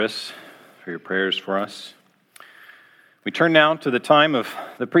Chris, for your prayers for us. We turn now to the time of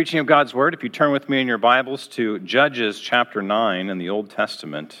the preaching of God's Word. If you turn with me in your Bibles to Judges chapter 9 in the Old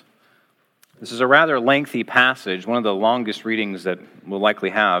Testament. This is a rather lengthy passage, one of the longest readings that we'll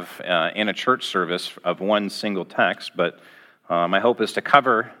likely have in a church service of one single text, but my hope is to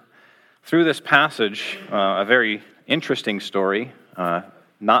cover through this passage a very interesting story,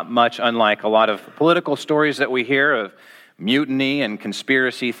 not much unlike a lot of political stories that we hear of mutiny and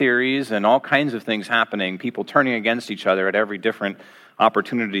conspiracy theories and all kinds of things happening, people turning against each other at every different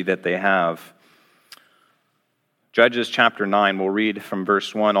opportunity that they have. Judges chapter 9, we'll read from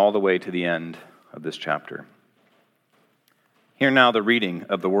verse 1 all the way to the end of this chapter. Hear now the reading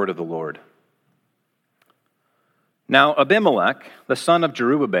of the word of the Lord. Now Abimelech, the son of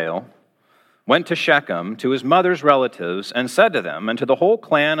Jerubbaal, went to Shechem to his mother's relatives and said to them and to the whole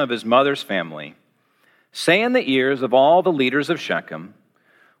clan of his mother's family, "Say in the ears of all the leaders of Shechem,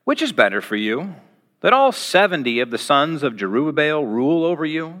 which is better for you, that all 70 of the sons of Jerubbaal rule over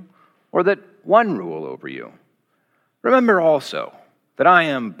you, or that one rule over you? Remember also that I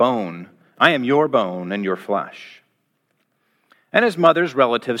am your bone and your flesh." And his mother's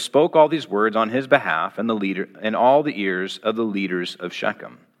relatives spoke all these words on his behalf in all the ears of the leaders of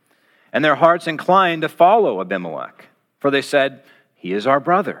Shechem. And their hearts inclined to follow Abimelech, for they said, "He is our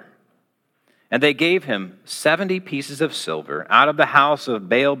brother." And they gave him 70 pieces of silver out of the house of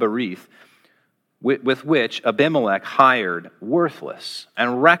Baal-berith, with which Abimelech hired worthless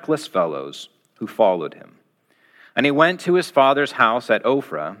and reckless fellows who followed him. And he went to his father's house at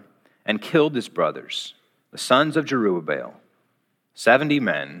Ophrah and killed his brothers, the sons of Jerubbaal, 70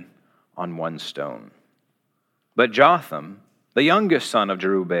 men on one stone. But Jotham, the youngest son of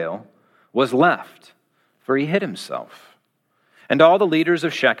Jerubbaal, was left, for he hid himself. And all the leaders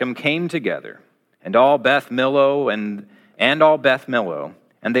of Shechem came together, and all Beth Millo, and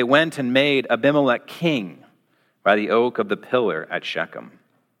they went and made Abimelech king by the oak of the pillar at Shechem.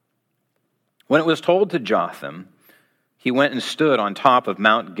 When it was told to Jotham, he went and stood on top of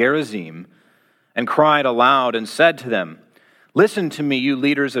Mount Gerizim and cried aloud and said to them, "Listen to me, you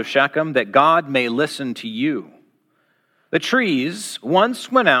leaders of Shechem, that God may listen to you. The trees once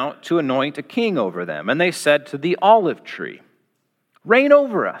went out to anoint a king over them, and they said to the olive tree, 'Reign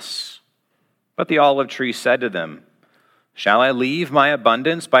over us.' But the olive tree said to them, 'Shall I leave my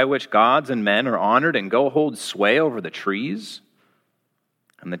abundance by which gods and men are honored and go hold sway over the trees?'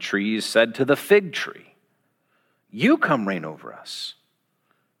 And the trees said to the fig tree, 'You come reign over us.'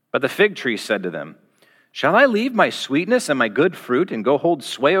 But the fig tree said to them, 'Shall I leave my sweetness and my good fruit and go hold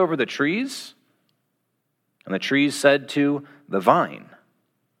sway over the trees?' And the trees said to the vine,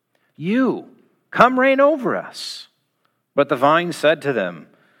 'You come reign over us.' But the vine said to them,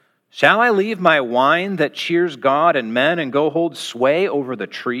 'Shall I leave my wine that cheers God and men and go hold sway over the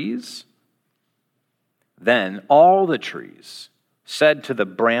trees?' Then all the trees said to the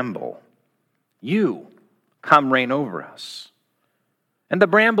bramble, 'You come reign over us.' And the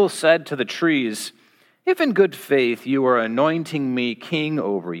bramble said to the trees, 'If in good faith you are anointing me king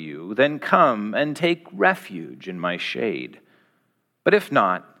over you, then come and take refuge in my shade. But if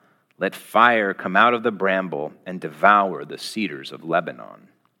not, let fire come out of the bramble and devour the cedars of Lebanon.'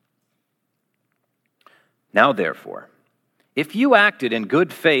 Now therefore, if you acted in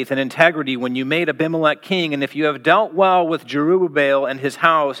good faith and integrity when you made Abimelech king, and if you have dealt well with Jerubbaal and his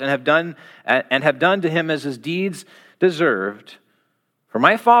house, and have done to him as his deeds deserved, for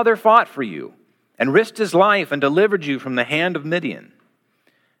my father fought for you, and risked his life and delivered you from the hand of Midian.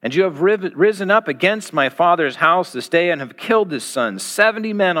 And you have risen up against my father's house this day and have killed his sons,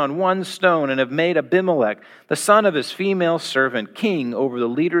 70 men on one stone, and have made Abimelech, the son of his female servant, king over the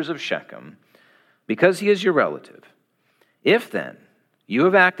leaders of Shechem, because he is your relative. If then you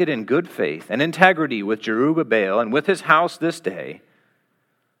have acted in good faith and integrity with Jerubbaal and with his house this day,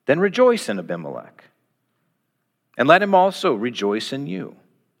 then rejoice in Abimelech, and let him also rejoice in you.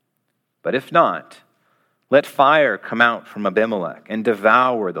 But if not, let fire come out from Abimelech and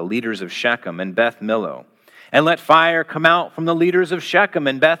devour the leaders of Shechem and Beth Millo. And let fire come out from the leaders of Shechem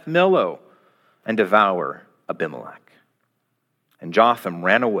and Beth Millo and devour Abimelech." And Jotham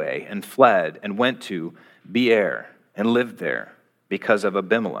ran away and fled and went to Beer and lived there because of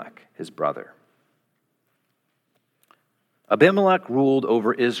Abimelech, his brother. Abimelech ruled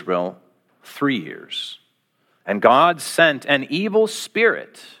over Israel 3 years, and God sent an evil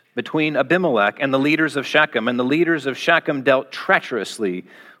spirit between Abimelech and the leaders of Shechem, and the leaders of Shechem dealt treacherously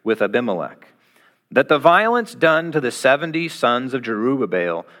with Abimelech, that the violence done to the 70 sons of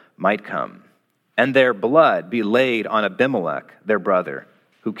Jerubbaal might come, and their blood be laid on Abimelech, their brother,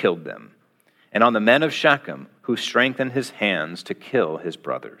 who killed them, and on the men of Shechem who strengthened his hands to kill his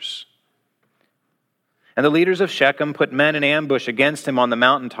brothers. And the leaders of Shechem put men in ambush against him on the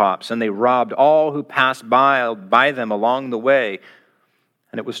mountaintops, and they robbed all who passed by them along the way.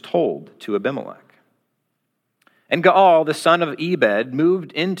 And it was told to Abimelech. And Gaal, the son of Ebed,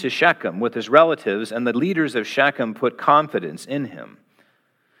 moved into Shechem with his relatives, and the leaders of Shechem put confidence in him.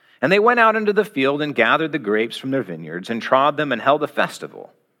 And they went out into the field and gathered the grapes from their vineyards and trod them and held a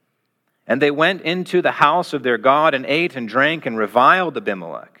festival. And they went into the house of their God and ate and drank and reviled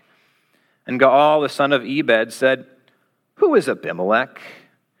Abimelech. And Gaal, the son of Ebed, said, "Who is Abimelech?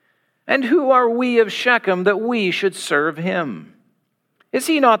 And who are we of Shechem that we should serve him? Is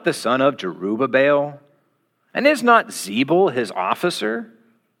he not the son of Jerubbaal? And is not Zebul his officer?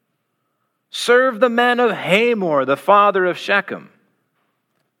 Serve the men of Hamor, the father of Shechem.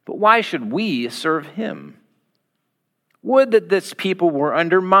 But why should we serve him? Would that this people were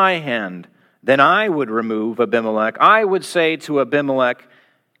under my hand, then I would remove Abimelech. I would say to Abimelech,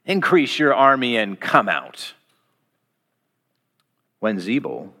 increase your army and come out." When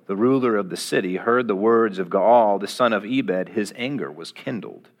Zebul, the ruler of the city, heard the words of Gaal, the son of Ebed, his anger was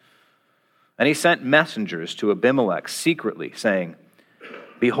kindled. And he sent messengers to Abimelech secretly, saying,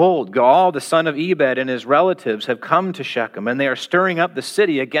 "Behold, Gaal, the son of Ebed, and his relatives have come to Shechem, and they are stirring up the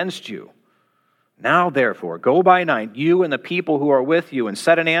city against you. Now, therefore, go by night, you and the people who are with you, and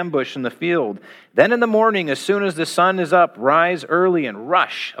set an ambush in the field. Then in the morning, as soon as the sun is up, rise early and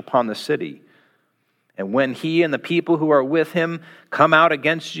rush upon the city. And when he and the people who are with him come out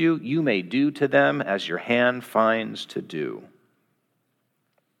against you, you may do to them as your hand finds to do."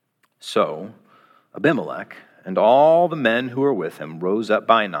 So Abimelech and all the men who were with him rose up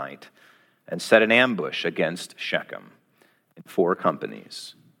by night and set an ambush against Shechem in 4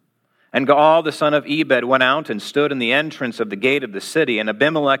 companies. And Gaal, the son of Ebed, went out and stood in the entrance of the gate of the city, and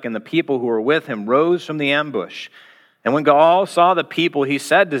Abimelech and the people who were with him rose from the ambush. And when Gaal saw the people, he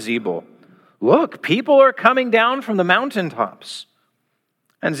said to Zebul, "Look, people are coming down from the mountaintops."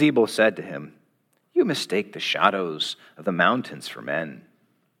 And Zebul said to him, "You mistake the shadows of the mountains for men."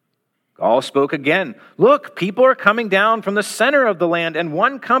 Gaal spoke again, "Look, people are coming down from the center of the land, and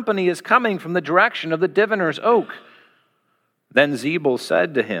one company is coming from the direction of the diviner's oak." Then Zebul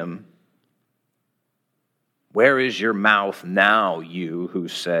said to him, "Where is your mouth now, you who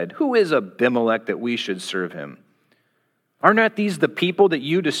said, 'Who is Abimelech that we should serve him?' Are not these the people that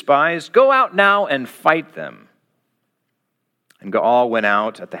you despise? Go out now and fight them." And Gaal went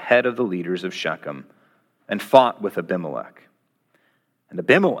out at the head of the leaders of Shechem and fought with Abimelech. And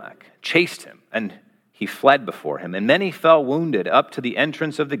Abimelech chased him, and he fled before him, and many fell wounded up to the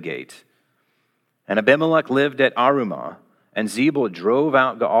entrance of the gate. And Abimelech lived at Arumah, and Zebul drove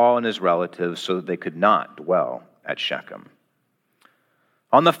out Gaal and his relatives so that they could not dwell at Shechem.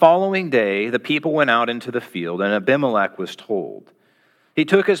 On the following day, the people went out into the field, and Abimelech was told. He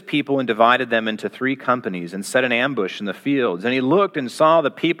took his people and divided them into 3 companies and set an ambush in the fields. And he looked and saw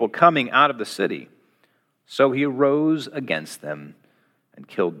the people coming out of the city. So he rose against them and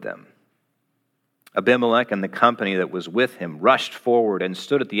killed them. Abimelech and the company that was with him rushed forward and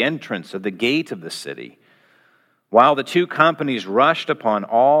stood at the entrance of the gate of the city, while the 2 companies rushed upon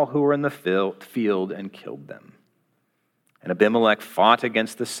all who were in the field and killed them. And Abimelech fought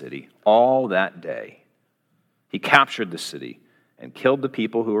against the city all that day. He captured the city and killed the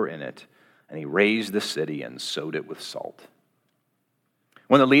people who were in it, and he razed the city and sowed it with salt.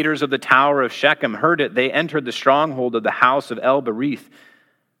 When the leaders of the tower of Shechem heard it, they entered the stronghold of the house of El-Berith.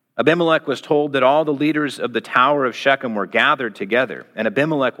 Abimelech was told that all the leaders of the tower of Shechem were gathered together, and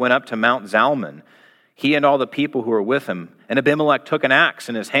Abimelech went up to Mount Zalmon, he and all the people who were with him. And Abimelech took an axe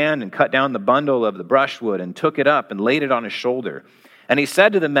in his hand and cut down the bundle of the brushwood and took it up and laid it on his shoulder. And he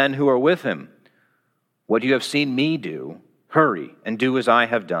said to the men who were with him, "What you have seen me do, hurry and do as I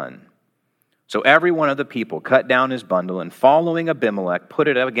have done." So every one of the people cut down his bundle, and following Abimelech put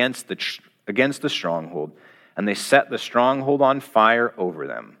it up against the stronghold, and they set the stronghold on fire over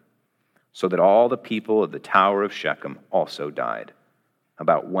them, so that all the people of the tower of Shechem also died,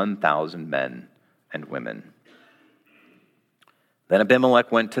 about 1,000 men and women. Then Abimelech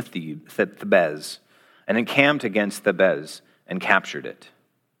went to Thebez and encamped against Thebez and captured it.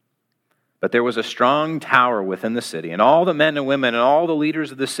 But there was a strong tower within the city, and all the men and women and all the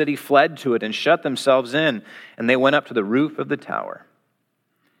leaders of the city fled to it and shut themselves in, and they went up to the roof of the tower.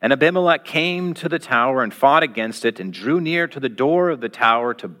 And Abimelech came to the tower and fought against it and drew near to the door of the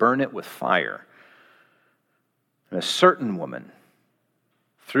tower to burn it with fire. And a certain woman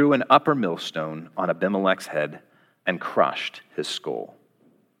threw an upper millstone on Abimelech's head and crushed his skull.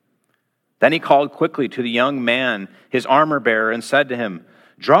 Then he called quickly to the young man, his armor bearer, and said to him,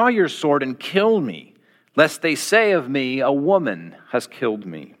 "Draw your sword and kill me, lest they say of me, a woman has killed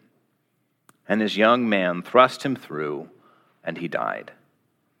me. And his young man thrust him through, and he died.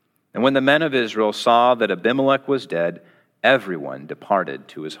 And when the men of Israel saw that Abimelech was dead, everyone departed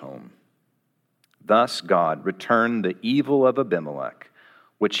to his home. Thus God returned the evil of Abimelech,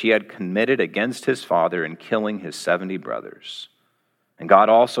 which he had committed against his father in killing his 70 brothers. And God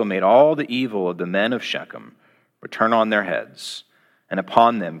also made all the evil of the men of Shechem return on their heads, and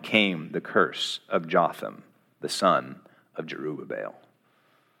upon them came the curse of Jotham, the son of Jerubbaal.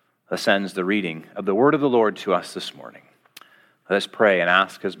 Thus ends the reading of the word of the Lord to us this morning. Let us pray and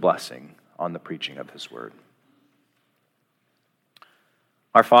ask his blessing on the preaching of his word.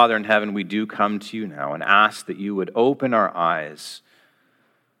 Our Father in heaven, we do come to you now and ask that you would open our eyes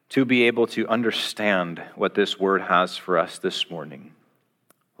to be able to understand what this word has for us this morning.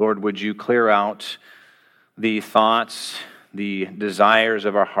 Lord, would you clear out the thoughts, the desires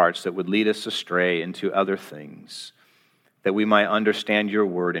of our hearts that would lead us astray into other things, that we might understand your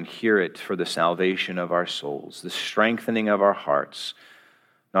word and hear it for the salvation of our souls, the strengthening of our hearts,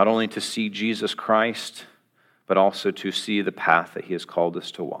 not only to see Jesus Christ, but also to see the path that he has called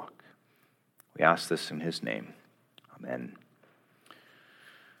us to walk. We ask this in his name. Amen.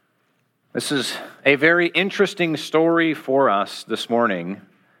 This is a very interesting story for us this morning.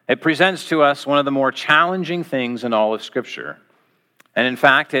 It presents to us one of the more challenging things in all of Scripture. And in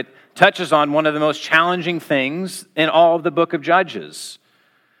fact, it touches on one of the most challenging things in all of the book of Judges.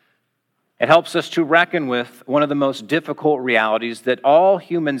 It helps us to reckon with one of the most difficult realities that all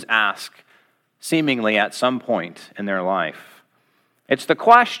humans ask, seemingly at some point in their life. It's the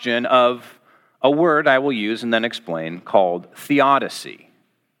question of a word I will use and then explain called theodicy.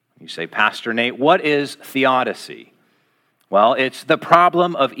 You say, Pastor Nate, what is theodicy? Well, it's the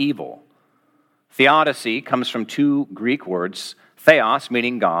problem of evil. Theodicy comes from two Greek words, theos,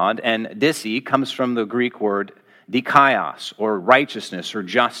 meaning God, and disi comes from the Greek word dikaios, or righteousness or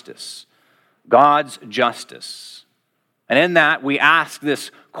justice. God's justice. And in that, we ask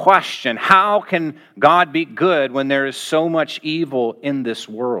this question, how can God be good when there is so much evil in this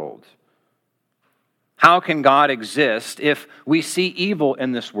world? How can God exist if we see evil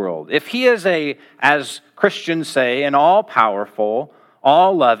in this world? If he is as Christians say, an all-powerful,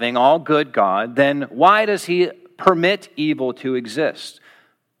 all-loving, all-good God, then why does he permit evil to exist?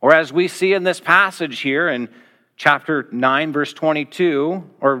 Or as we see in this passage here in chapter 9, verse 22,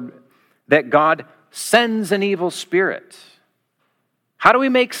 or that God sends an evil spirit. How do we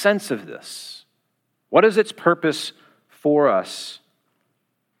make sense of this? What is its purpose for us?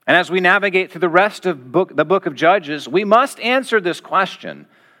 And as we navigate through the rest of the book of Judges, we must answer this question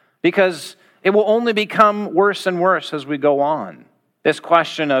because it will only become worse and worse as we go on. This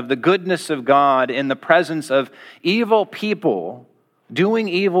question of the goodness of God in the presence of evil people doing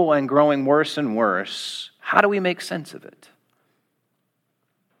evil and growing worse and worse. How do we make sense of it?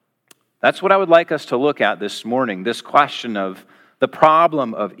 That's what I would like us to look at this morning, this question of the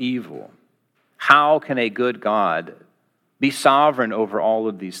problem of evil. How can a good God be sovereign over all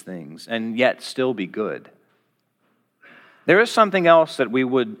of these things and yet still be good? There is something else that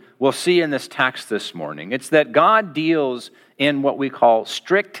we'll see in this text this morning. It's that God deals in what we call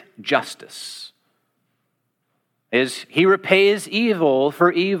strict justice. He repays evil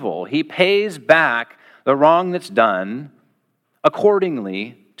for evil. He pays back the wrong that's done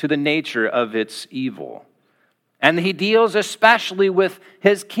accordingly to the nature of its evil. And he deals especially with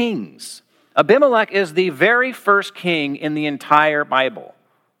his kings. Abimelech is the very first king in the entire Bible.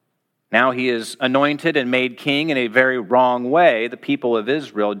 Now he is anointed and made king in a very wrong way. The people of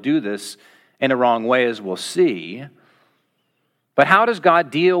Israel do this in a wrong way, as we'll see. But how does God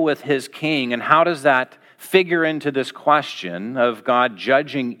deal with his king, and how does that figure into this question of God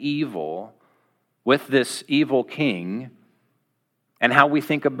judging evil with this evil king, and how we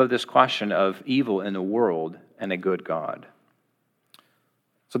think about this question of evil in the world and a good God?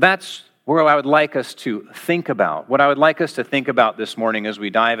 So that's where I would like us to think about, what I would like us to think about this morning as we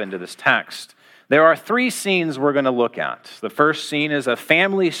dive into this text. There are three scenes we're going to look at. The first scene is a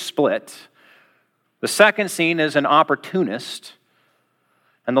family split. The second scene is an opportunist.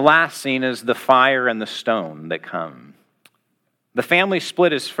 And the last scene is the fire and the stone that come. The family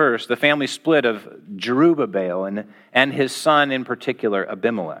split is first, the family split of Jerubbaal and his son in particular,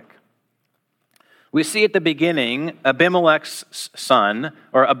 Abimelech. We see at the beginning, Abimelech's son,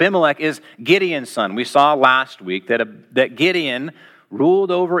 or Abimelech is Gideon's son. We saw last week that Gideon ruled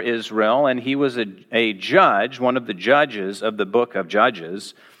over Israel, and he was a judge, one of the judges of the book of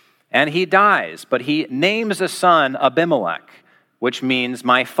Judges, and he dies. But he names a son Abimelech, which means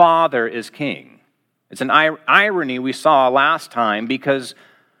my father is king. It's an irony we saw last time because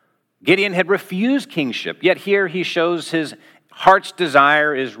Gideon had refused kingship, yet here he shows his heart's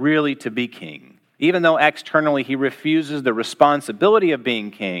desire is really to be king. Even though externally he refuses the responsibility of being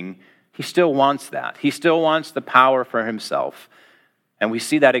king, he still wants that. He still wants the power for himself. And we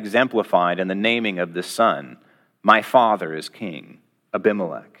see that exemplified in the naming of the son. My father is king,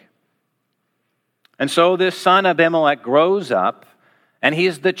 Abimelech. And so this son Abimelech grows up, and he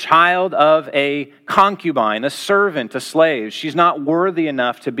is the child of a concubine, a servant, a slave. She's not worthy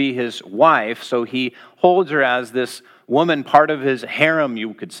enough to be his wife, so he holds her as this woman, part of his harem,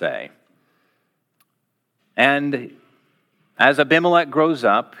 you could say. And as Abimelech grows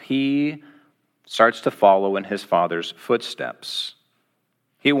up, he starts to follow in his father's footsteps.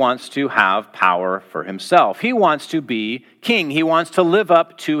 He wants to have power for himself. He wants to be king. He wants to live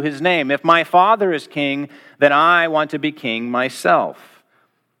up to his name. If my father is king, then I want to be king myself.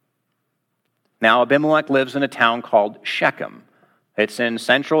 Now, Abimelech lives in a town called Shechem. It's in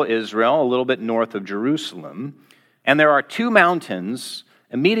central Israel, a little bit north of Jerusalem. And there are two mountains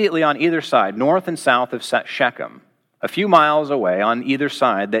immediately on either side, north and south of Shechem, a few miles away on either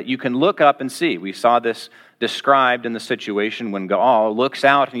side that you can look up and see. We saw this described in the situation when Gaal looks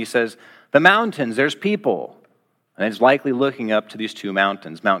out and he says, the mountains, there's people. And he's likely looking up to these two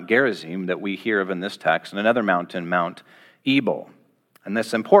mountains, Mount Gerizim that we hear of in this text, and another mountain, Mount Ebal. And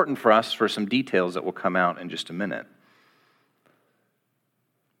that's important for us for some details that will come out in just a minute.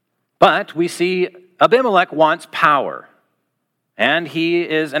 But we see Abimelech wants power. And he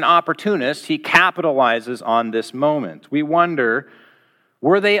is an opportunist. He capitalizes on this moment. We wonder,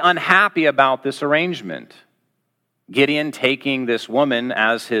 were they unhappy about this arrangement? Gideon taking this woman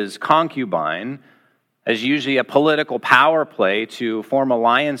as his concubine as usually a political power play to form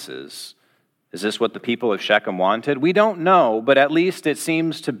alliances. Is this what the people of Shechem wanted? We don't know, but at least it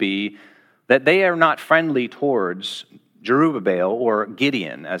seems to be that they are not friendly towards Jerubbaal, or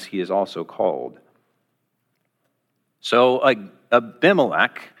Gideon, as he is also called. So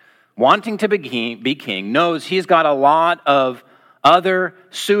Abimelech, wanting to be king, knows he's got a lot of other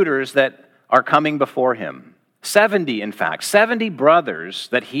suitors that are coming before him. 70, in fact, 70 brothers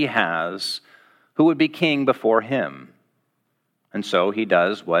that he has who would be king before him. And so he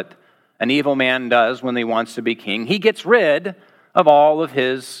does what an evil man does when he wants to be king. He gets rid of all of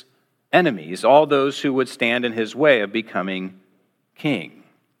his enemies, all those who would stand in his way of becoming king.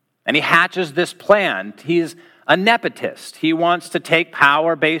 And he hatches this plan. He's a nepotist. He wants to take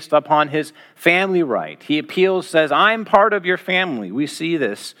power based upon his family right. He appeals, says, I'm part of your family. We see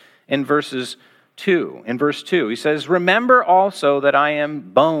this in verse 2. He says, remember also that I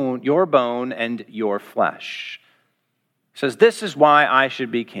am your bone and your flesh. He says, this is why I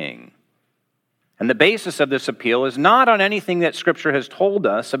should be king. And the basis of this appeal is not on anything that Scripture has told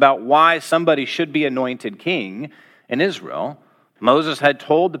us about why somebody should be anointed king in Israel. Moses had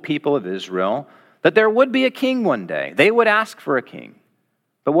told the people of Israel that there would be a king one day. They would ask for a king.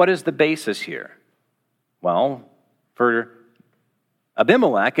 But what is the basis here? Well, for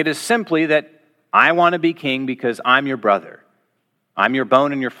Abimelech, it is simply that I want to be king because I'm your brother. I'm your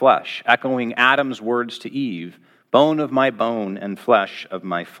bone and your flesh, echoing Adam's words to Eve, bone of my bone and flesh of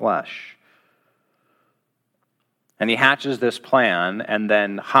my flesh. And he hatches this plan and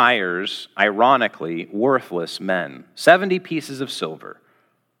then hires, ironically, worthless men, 70 pieces of silver.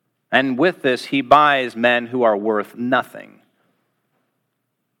 And with this, he buys men who are worth nothing.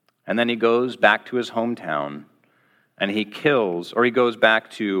 And then he goes back to his hometown and he goes back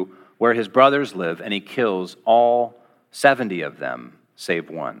to where his brothers live and he kills all 70 of them,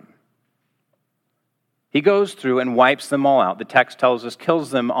 save one. He goes through and wipes them all out. The text tells us, kills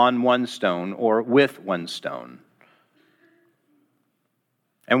them on one stone or with one stone.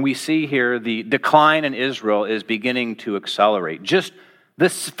 And we see here the decline in Israel is beginning to accelerate. Just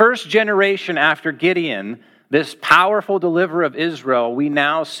this first generation after Gideon, this powerful deliverer of Israel, we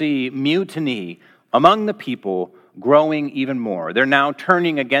now see mutiny among the people growing even more. They're now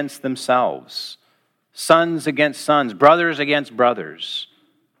turning against themselves. Sons against sons, brothers against brothers.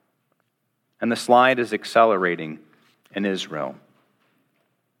 And the slide is accelerating in Israel.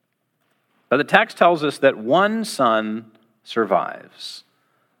 But the text tells us that one son survives.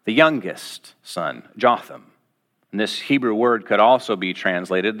 The youngest son, Jotham. And this Hebrew word could also be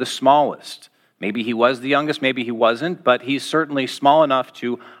translated the smallest. Maybe he was the youngest, maybe he wasn't, but he's certainly small enough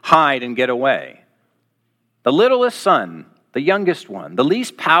to hide and get away. The littlest son, the youngest one, the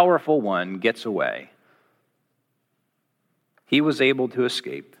least powerful one, gets away. He was able to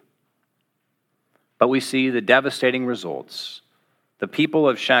escape. But we see the devastating results. The people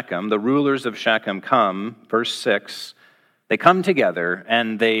of Shechem, the rulers of Shechem come, verse 6, they come together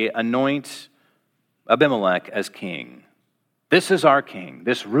and they anoint Abimelech as king. This is our king,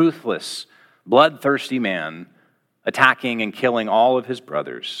 this ruthless, bloodthirsty man attacking and killing all of his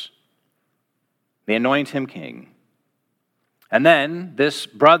brothers. They anoint him king. And then this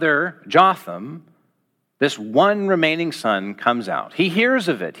brother Jotham, this one remaining son, comes out. He hears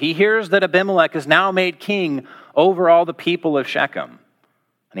of it. He hears that Abimelech is now made king over all the people of Shechem.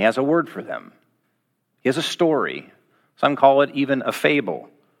 And he has a word for them. He has a story. Some call it even a fable.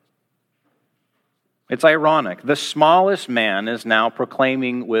 It's ironic. The smallest man is now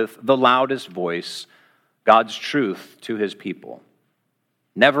proclaiming with the loudest voice God's truth to his people.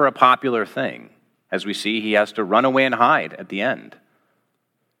 Never a popular thing. As we see, he has to run away and hide at the end.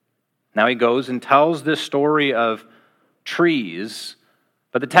 Now he goes and tells this story of trees,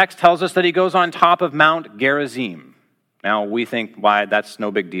 but the text tells us that he goes on top of Mount Gerizim. Now we think, why, that's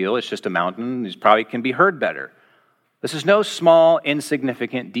no big deal. It's just a mountain. These probably can be heard better. This is no small,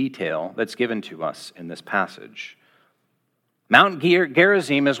 insignificant detail that's given to us in this passage. Mount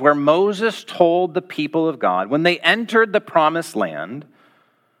Gerizim is where Moses told the people of God, when they entered the promised land,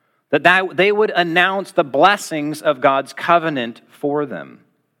 that they would announce the blessings of God's covenant for them.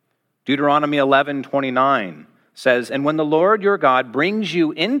 Deuteronomy 11:29 says, "And when the Lord your God brings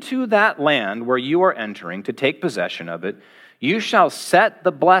you into that land where you are entering to take possession of it, you shall set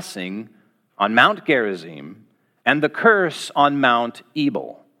the blessing on Mount Gerizim and the curse on Mount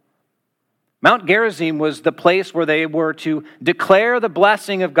Ebal." Mount Gerizim was the place where they were to declare the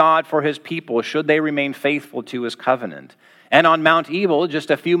blessing of God for his people should they remain faithful to his covenant. And on Mount Ebal,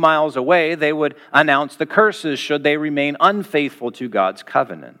 just a few miles away, they would announce the curses should they remain unfaithful to God's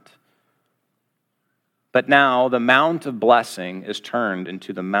covenant. But now the mount of blessing is turned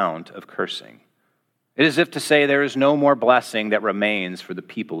into the mount of cursing. It is as if to say there is no more blessing that remains for the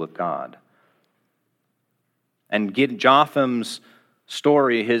people of God. And Jotham's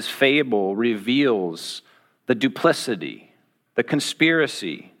story, his fable, reveals the duplicity, the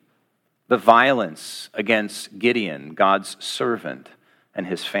conspiracy, the violence against Gideon, God's servant, and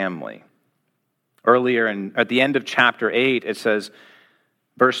his family. Earlier, at the end of chapter 8, it says,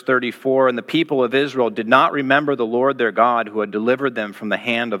 verse 34, "And the people of Israel did not remember the Lord their God, who had delivered them from the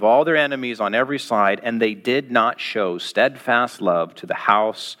hand of all their enemies on every side, and they did not show steadfast love to the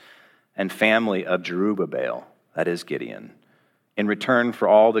house and family of Jerubbaal," that is Gideon, "in return for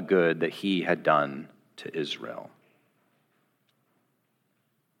all the good that he had done to Israel."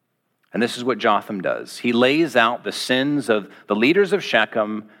 And this is what Jotham does. He lays out the sins of the leaders of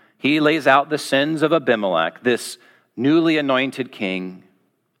Shechem. He lays out the sins of Abimelech, this newly anointed king,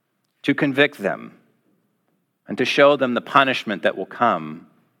 to convict them and to show them the punishment that will come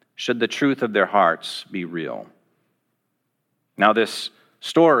should the truth of their hearts be real. Now, this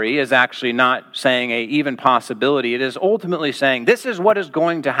story is actually not saying an even possibility. It is ultimately saying, this is what is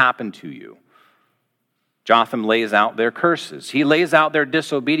going to happen to you. Jotham lays out their curses. He lays out their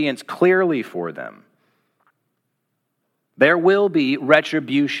disobedience clearly for them. There will be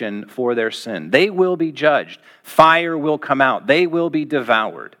retribution for their sin. They will be judged. Fire will come out. They will be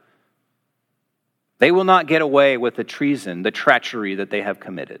devoured. They will not get away with the treason, the treachery that they have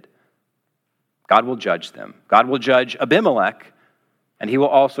committed. God will judge them. God will judge Abimelech, and he will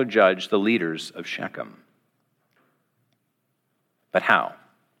also judge the leaders of Shechem. But how?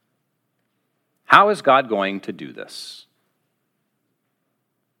 How is God going to do this?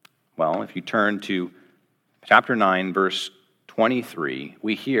 Well, if you turn to chapter 9, verse 23,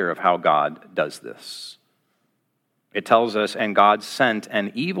 we hear of how God does this. It tells us, "And God sent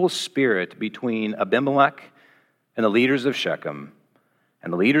an evil spirit between Abimelech and the leaders of Shechem,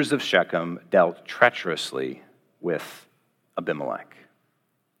 and the leaders of Shechem dealt treacherously with Abimelech."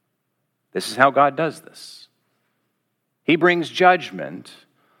 This is how God does this. He brings judgment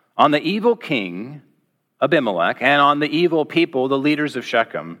on the evil king, Abimelech, and on the evil people, the leaders of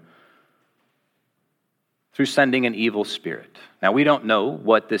Shechem, through sending an evil spirit. Now, we don't know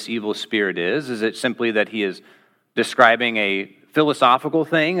what this evil spirit is. Is it simply that he is describing a philosophical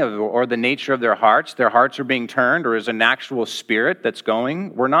thing or the nature of their hearts? Their hearts are being turned, or is an actual spirit that's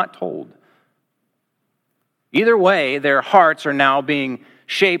going? We're not told. Either way, their hearts are now being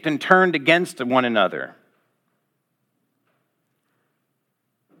shaped and turned against one another.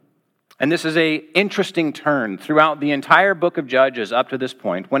 And this is an interesting turn throughout the entire book of Judges up to this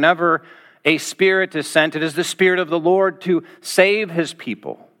point. Whenever a spirit is sent, it is the Spirit of the Lord to save his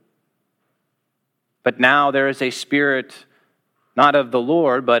people. But now there is a spirit not of the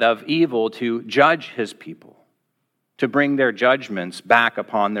Lord, but of evil to judge his people, to bring their judgments back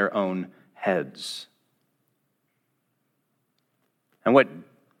upon their own heads. And what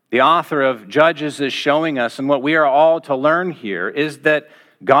the author of Judges is showing us, and what we are all to learn here, is that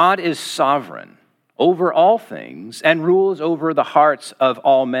God is sovereign over all things and rules over the hearts of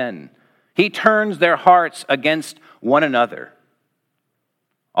all men. He turns their hearts against one another.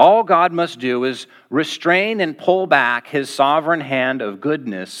 All God must do is restrain and pull back his sovereign hand of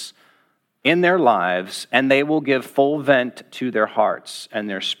goodness in their lives, and they will give full vent to their hearts and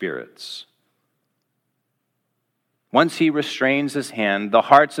their spirits. Once he restrains his hand, the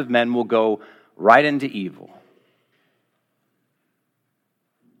hearts of men will go right into evil.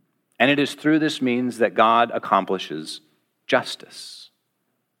 And it is through this means that God accomplishes justice,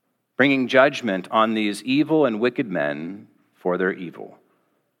 bringing judgment on these evil and wicked men for their evil.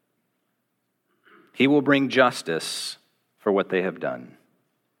 He will bring justice for what they have done.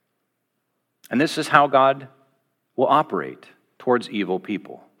 And this is how God will operate towards evil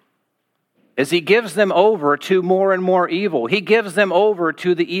people. As he gives them over to more and more evil. He gives them over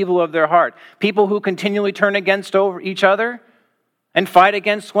to the evil of their heart. People who continually turn against each other and fight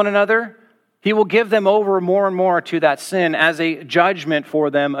against one another, he will give them over more and more to that sin as a judgment for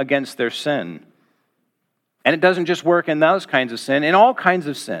them against their sin. And it doesn't just work in those kinds of sin, in all kinds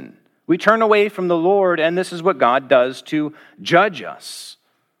of sin. We turn away from the Lord, and this is what God does to judge us,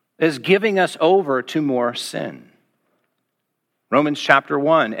 is giving us over to more sin. Romans chapter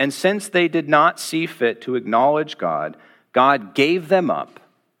 1, and since they did not see fit to acknowledge God, God gave them up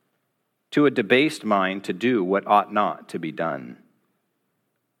to a debased mind to do what ought not to be done.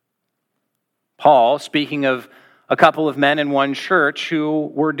 Paul, speaking of a couple of men in one church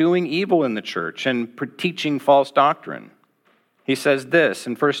who were doing evil in the church and teaching false doctrine, he says this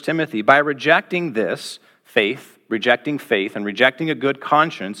in 1 Timothy, by rejecting faith and rejecting a good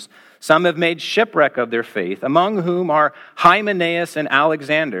conscience, some have made shipwreck of their faith, among whom are Hymenaeus and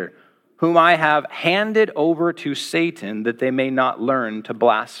Alexander, whom I have handed over to Satan that they may not learn to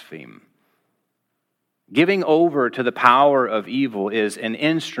blaspheme. Giving over to the power of evil is an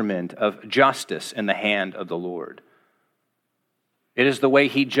instrument of justice in the hand of the Lord. It is the way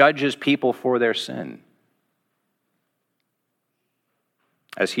he judges people for their sin.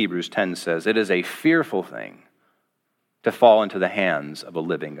 As Hebrews 10 says, it is a fearful thing to fall into the hands of a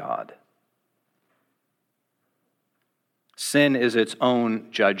living God. Sin is its own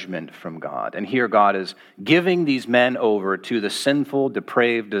judgment from God. And here God is giving these men over to the sinful,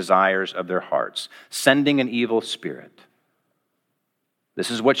 depraved desires of their hearts, sending an evil spirit. This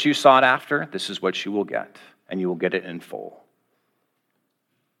is what you sought after. This is what you will get, and you will get it in full.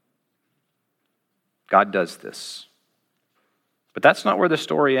 God does this. But that's not where the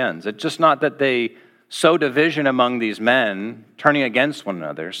story ends. It's just not that they sow division among these men, turning against one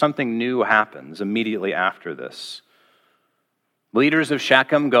another. Something new happens immediately after this. Leaders of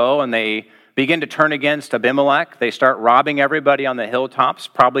Shechem go and they begin to turn against Abimelech. They start robbing everybody on the hilltops,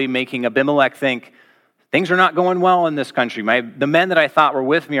 probably making Abimelech think, things are not going well in this country. The men that I thought were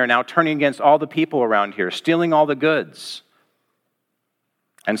with me are now turning against all the people around here, stealing all the goods.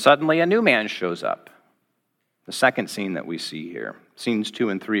 And suddenly a new man shows up. The second scene that we see here. Scenes 2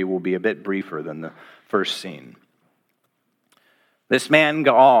 and 3 will be a bit briefer than the first scene. This man,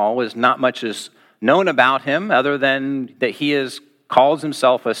 Gaal, is not much is known about him other than that he calls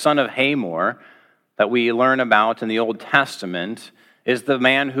himself a son of Hamor, that we learn about in the Old Testament, is the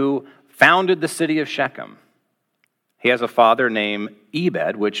man who founded the city of Shechem. He has a father named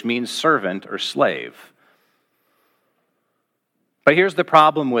Ebed, which means servant or slave. But here's the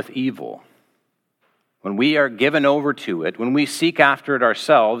problem with evil. When we are given over to it, when we seek after it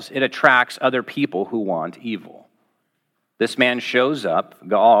ourselves, it attracts other people who want evil. This man shows up,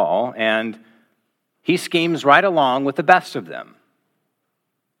 Gaal, and he schemes right along with the best of them.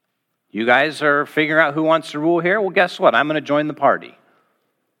 You guys are figuring out who wants to rule here? Well, guess what? I'm going to join the party.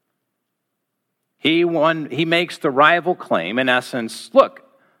 He makes the rival claim, in essence, look,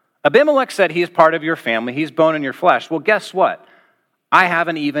 Abimelech said he's part of your family, he's bone in your flesh. Well, guess what? I have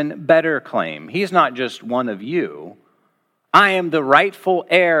an even better claim. He's not just one of you. I am the rightful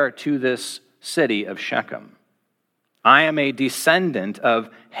heir to this city of Shechem. I am a descendant of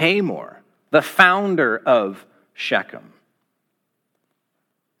Hamor, the founder of Shechem.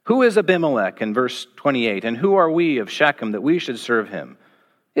 Who is Abimelech in verse 28? And who are we of Shechem that we should serve him?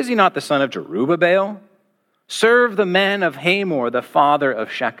 Is he not the son of Jerubbaal? Serve the men of Hamor, the father of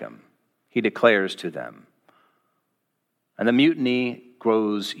Shechem, he declares to them. And the mutiny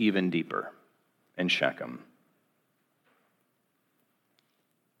grows even deeper in Shechem.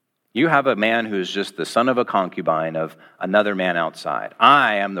 You have a man who's just the son of a concubine of another man outside.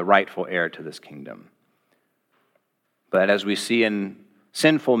 I am the rightful heir to this kingdom. But as we see in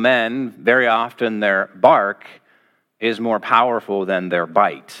sinful men, very often their bark is more powerful than their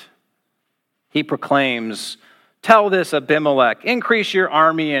bite. He proclaims, tell this Abimelech, increase your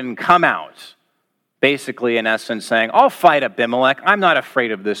army and come out. basically in essence saying, I'll fight Abimelech. I'm not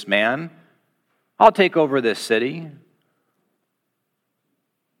afraid of this man. I'll take over this city.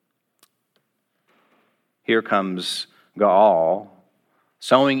 Here comes Gaal,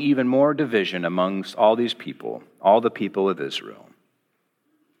 sowing even more division amongst all these people, all the people of Israel.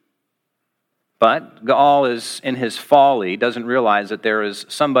 But Gaal is, in his folly, doesn't realize that there is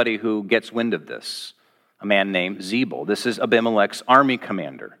somebody who gets wind of this, a man named Zebul. This is Abimelech's army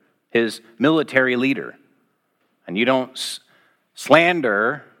commander, his military leader. And you don't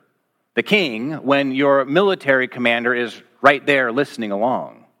slander the king when your military commander is right there listening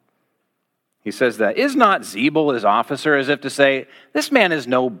along. He says that, is not Zebul his officer, as if to say, this man is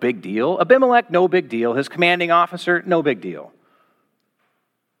no big deal. Abimelech, no big deal. His commanding officer, no big deal.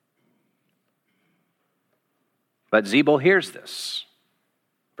 But Zebul hears this.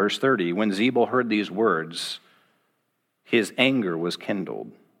 Verse 30, when Zebul heard these words, his anger was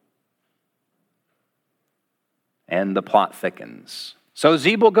kindled, and the plot thickens. So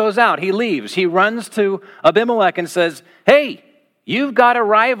Zebul goes out, he leaves, he runs to Abimelech and says, hey, you've got a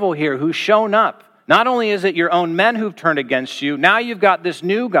rival here who's shown up. Not only is it your own men who've turned against you, now you've got this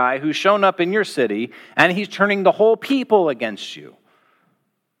new guy who's shown up in your city, and he's turning the whole people against you.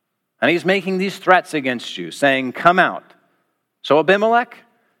 And he's making these threats against you, saying, come out. So Abimelech,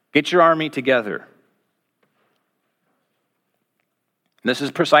 get your army together. And this is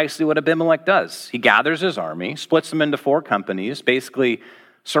precisely what Abimelech does. He gathers his army, splits them into 4 companies, basically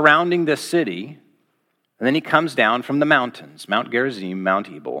surrounding this city, and then he comes down from the mountains, Mount Gerizim, Mount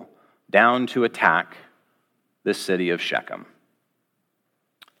Ebal, down to attack this city of Shechem.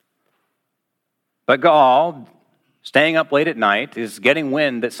 But Gaal, staying up late at night, is getting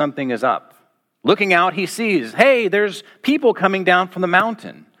wind that something is up. Looking out, he sees, hey, there's people coming down from the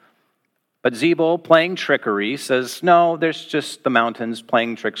mountain. But Zebul, playing trickery, says, no, there's just the mountains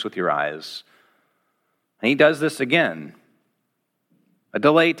playing tricks with your eyes. And he does this again. A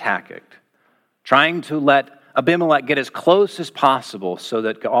delay tactic, trying to let Abimelech get as close as possible so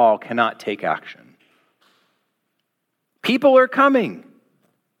that Gaal cannot take action. People are coming.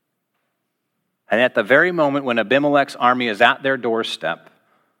 And at the very moment when Abimelech's army is at their doorstep,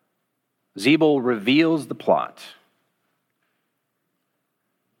 Zebul reveals the plot.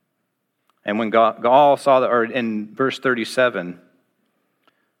 And when Gaal saw in verse 37,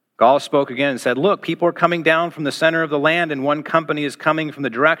 Gaal spoke again and said, look, people are coming down from the center of the land, and one company is coming from the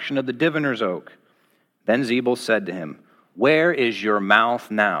direction of the diviner's oak. Then Zebul said to him, where is your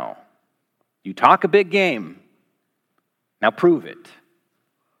mouth now? You talk a big game. Now prove it.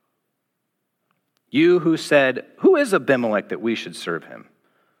 You who said, who is Abimelech that we should serve him?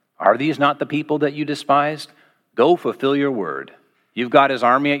 Are these not the people that you despised? Go fulfill your word. You've got his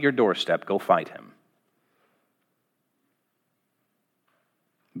army at your doorstep. Go fight him.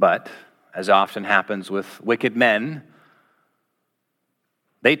 But, as often happens with wicked men,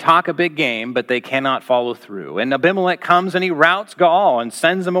 they talk a big game, but they cannot follow through. And Abimelech comes and he routs Gaal and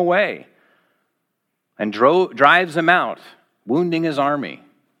sends him away and drives him out, wounding his army.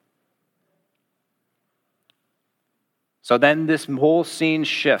 So then this whole scene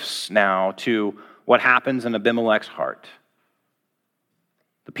shifts now to what happens in Abimelech's heart.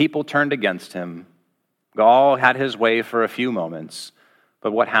 The people turned against him. Gaal had his way for a few moments,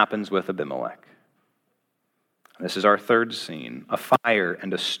 but what happens with Abimelech? This is our third scene, a fire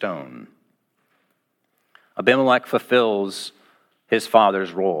and a stone. Abimelech fulfills his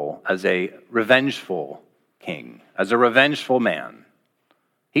father's role as a revengeful king, as a revengeful man.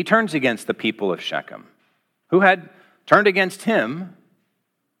 He turns against the people of Shechem, who had turned against him,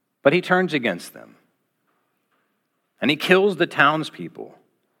 but he turns against them. And he kills the townspeople.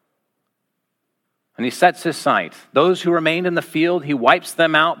 And he sets his sight. Those who remained in the field, he wipes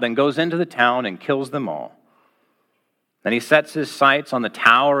them out, then goes into the town and kills them all. Then he sets his sights on the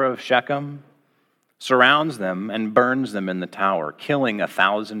tower of Shechem, surrounds them, and burns them in the tower, killing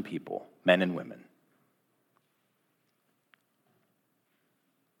 1,000 people, men and women.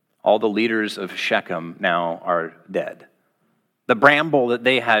 All the leaders of Shechem now are dead. The bramble that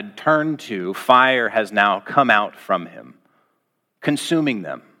they had turned to, fire has now come out from him, consuming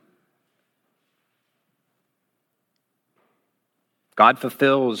them. God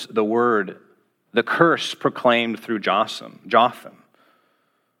fulfills the word, the curse proclaimed through Jotham.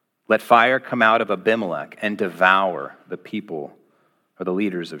 Let fire come out of Abimelech and devour the people or the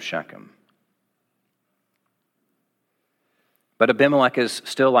leaders of Shechem. But Abimelech is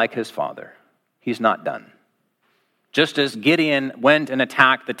still like his father. He's not done. Just as Gideon went and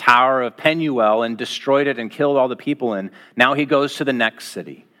attacked the tower of Penuel and destroyed it and killed all the people in, now he goes to the next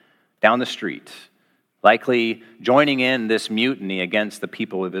city, down the street, likely joining in this mutiny against the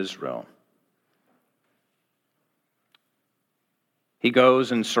people of Israel. He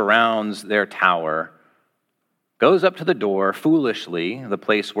goes and surrounds their tower, goes up to the door foolishly, the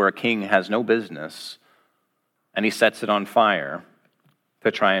place where a king has no business, and he sets it on fire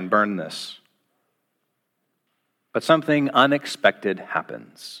to try and burn this. But something unexpected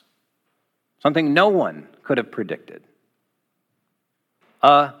happens. Something no one could have predicted.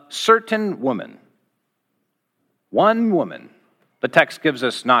 A certain woman, one woman, the text gives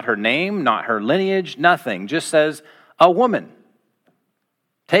us not her name, not her lineage, nothing, just says a woman,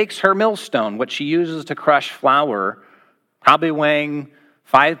 takes her millstone, what she uses to crush flour, probably weighing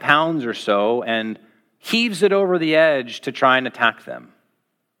 5 pounds or so, and heaves it over the edge to try and attack them.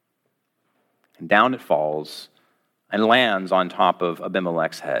 And down it falls and lands on top of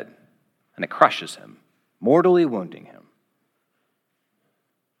Abimelech's head, and it crushes him, mortally wounding him.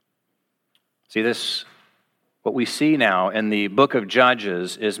 See, what we see now in the book of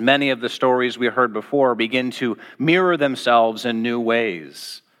Judges is many of the stories we heard before begin to mirror themselves in new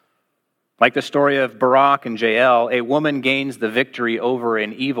ways. Like the story of Barak and Jael, a woman gains the victory over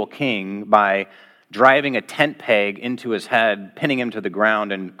an evil king by driving a tent peg into his head, pinning him to the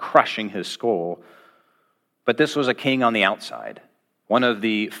ground, and crushing his skull. But this was a king on the outside, one of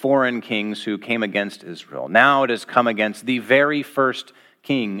the foreign kings who came against Israel. Now it has come against the very first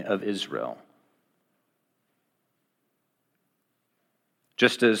king of Israel.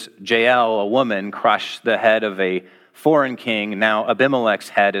 Just as Jael, a woman, crushed the head of a foreign king, now Abimelech's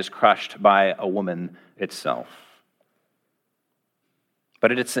head is crushed by a woman itself.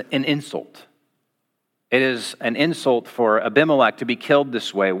 But it's an insult. It is an insult for Abimelech to be killed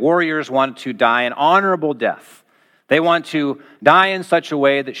this way. Warriors want to die an honorable death. They want to die in such a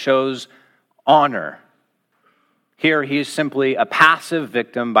way that shows honor. Here he is simply a passive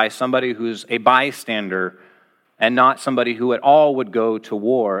victim by somebody who's a bystander and not somebody who at all would go to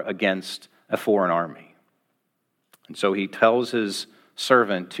war against a foreign army. And so he tells his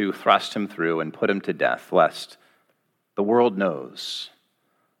servant to thrust him through and put him to death, lest the world knows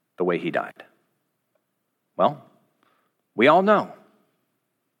the way he died. Well, we all know.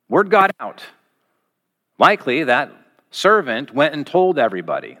 Word got out. Likely that servant went and told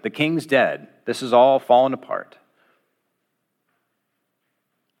everybody, the king's dead. This is all fallen apart.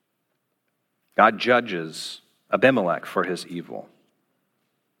 God judges Abimelech for his evil.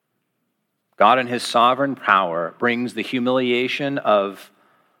 God in his sovereign power brings the humiliation of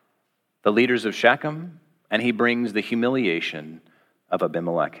the leaders of Shechem, and he brings the humiliation of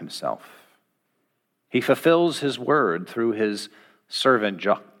Abimelech himself. He fulfills his word through his servant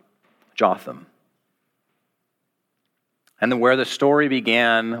Jotham. And where the story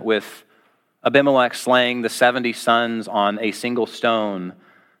began with Abimelech slaying the 70 sons on a single stone,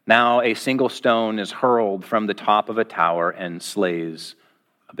 now a single stone is hurled from the top of a tower and slays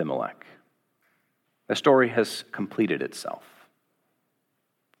Abimelech. The story has completed itself.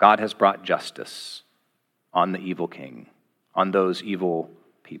 God has brought justice on the evil king, on those evil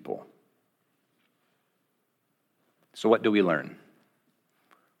people. So what do we learn?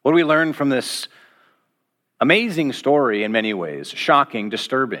 What do we learn from this amazing story in many ways? Shocking,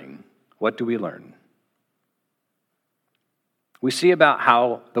 disturbing. What do we learn? We see about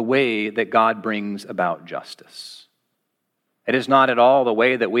how the way that God brings about justice. It is not at all the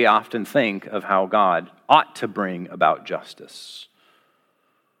way that we often think of how God ought to bring about justice.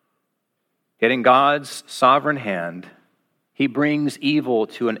 Yet in God's sovereign hand, he brings evil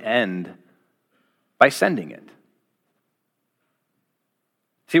to an end by sending it.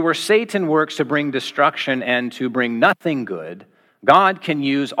 See, where Satan works to bring destruction and to bring nothing good, God can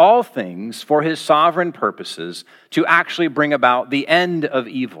use all things for his sovereign purposes to actually bring about the end of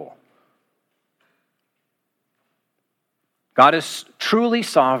evil. God is truly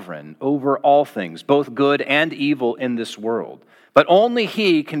sovereign over all things, both good and evil in this world. But only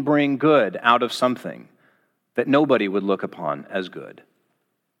he can bring good out of something that nobody would look upon as good.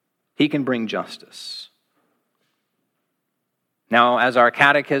 He can bring justice. Now, as our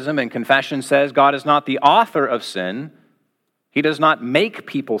catechism and confession says, God is not the author of sin. He does not make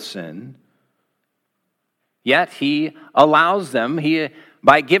people sin. Yet he allows them,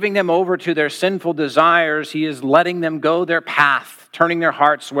 by giving them over to their sinful desires, he is letting them go their path, turning their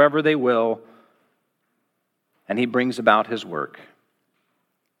hearts wherever they will, and he brings about his work.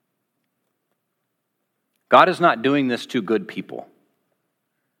 God is not doing this to good people.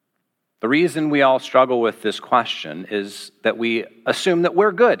 The reason we all struggle with this question is that we assume that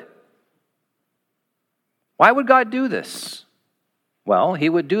we're good. Why would God do this? Well, he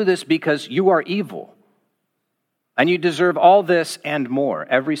would do this because you are evil. And you deserve all this and more,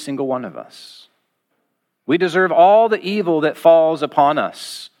 every single one of us. We deserve all the evil that falls upon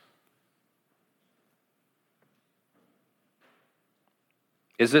us.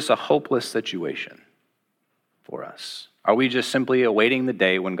 Is this a hopeless situation for us? Are we just simply awaiting the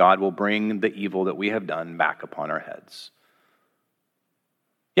day when God will bring the evil that we have done back upon our heads?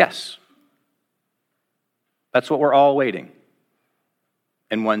 Yes. That's what we're all waiting,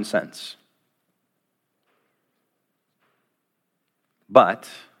 in one sense. But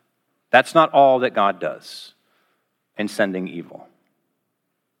that's not all that God does in sending evil.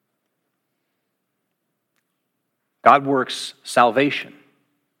 God works salvation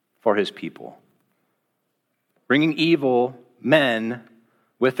for his people, bringing evil men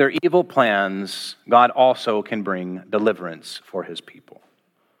with their evil plans. God also can bring deliverance for his people.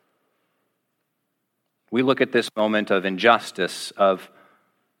 We look at this moment of injustice, of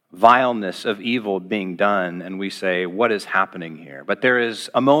vileness, of evil being done, and we say, what is happening here? But there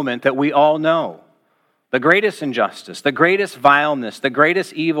is a moment that we all know. The greatest injustice, the greatest vileness, the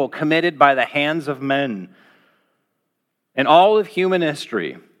greatest evil committed by the hands of men in all of human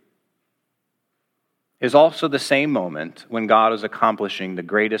history is also the same moment when God is accomplishing the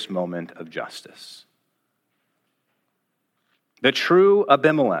greatest moment of justice. The true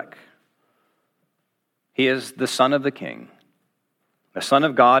Abimelech, he is the son of the king. The Son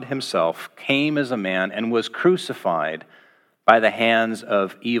of God himself came as a man and was crucified by the hands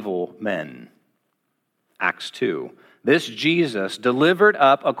of evil men. Acts 2. This Jesus delivered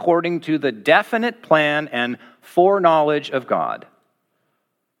up according to the definite plan and foreknowledge of God.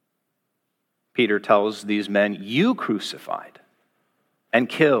 Peter tells these men, you crucified and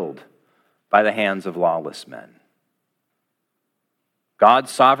killed by the hands of lawless men. God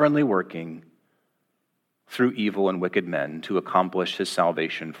sovereignly working through evil and wicked men to accomplish his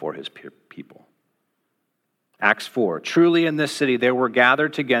salvation for his people. Acts 4, truly in this city there were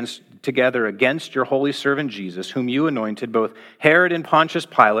gathered together against your holy servant Jesus, whom you anointed, both Herod and Pontius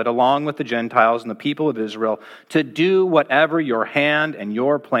Pilate, along with the Gentiles and the people of Israel, to do whatever your hand and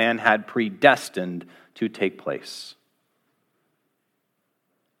your plan had predestined to take place.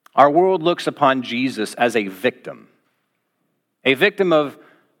 Our world looks upon Jesus as a victim of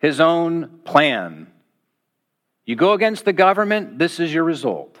his own plan. You go against the government, this is your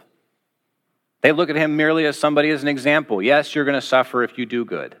result. They look at him merely as somebody as an example. Yes, you're going to suffer if you do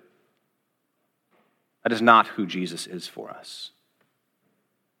good. That is not who Jesus is for us.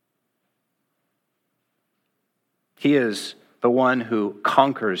 He is the one who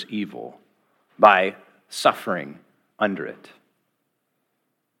conquers evil by suffering under it.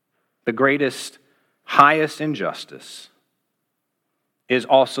 The greatest, highest injustice is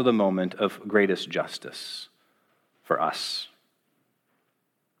also the moment of greatest justice for us.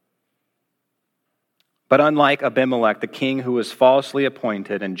 But unlike Abimelech, the king who was falsely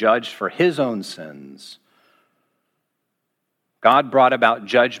appointed and judged for his own sins, God brought about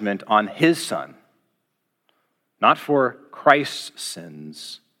judgment on his son, not for Christ's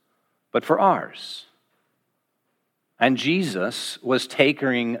sins, but for ours. And Jesus was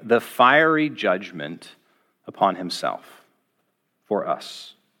taking the fiery judgment upon himself for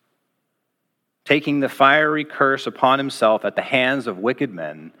us, taking the fiery curse upon himself at the hands of wicked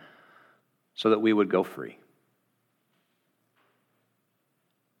men so that we would go free.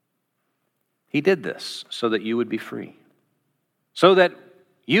 He did this so that you would be free, so that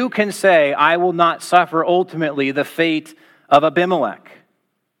you can say, I will not suffer ultimately the fate of Abimelech.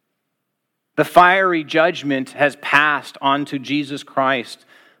 The fiery judgment has passed on to Jesus Christ.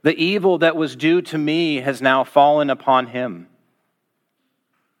 The evil that was due to me has now fallen upon him.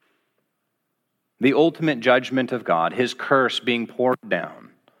 The ultimate judgment of God, his curse being poured down.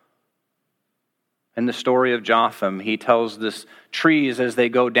 In the story of Jotham, he tells this trees as they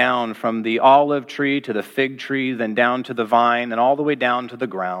go down from the olive tree to the fig tree, then down to the vine, and all the way down to the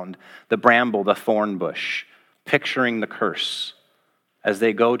ground, the bramble, the thorn bush, picturing the curse as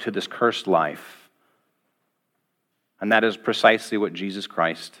they go to this cursed life. And that is precisely what Jesus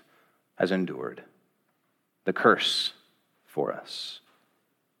Christ has endured, the curse for us.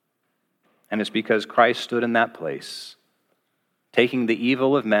 And it's because Christ stood in that place, taking the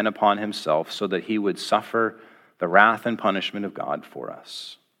evil of men upon himself so that he would suffer the wrath and punishment of God for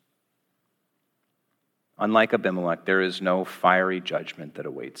us. Unlike Abimelech, there is no fiery judgment that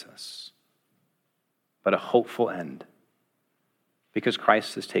awaits us, but a hopeful end, because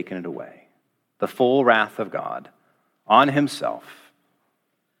Christ has taken it away. The full wrath of God on himself,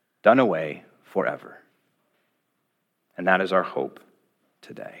 done away forever. And that is our hope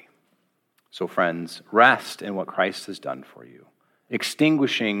today. So friends, rest in what Christ has done for you,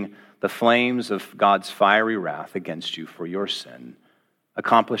 extinguishing the flames of God's fiery wrath against you for your sin,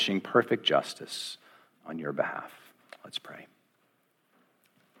 accomplishing perfect justice on your behalf. Let's pray.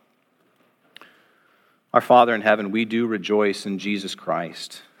 Our Father in heaven, we do rejoice in Jesus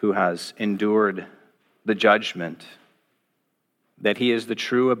Christ, who has endured the judgment, that he is the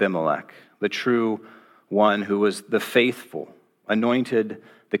true Abimelech, the true one who was the faithful, anointed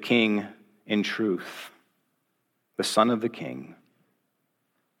the king in truth, the son of the king.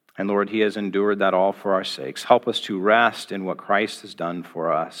 And Lord, he has endured that all for our sakes. Help us to rest in what Christ has done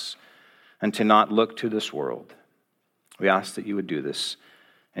for us and to not look to this world. We ask that you would do this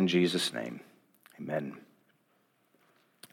in Jesus' name. Amen.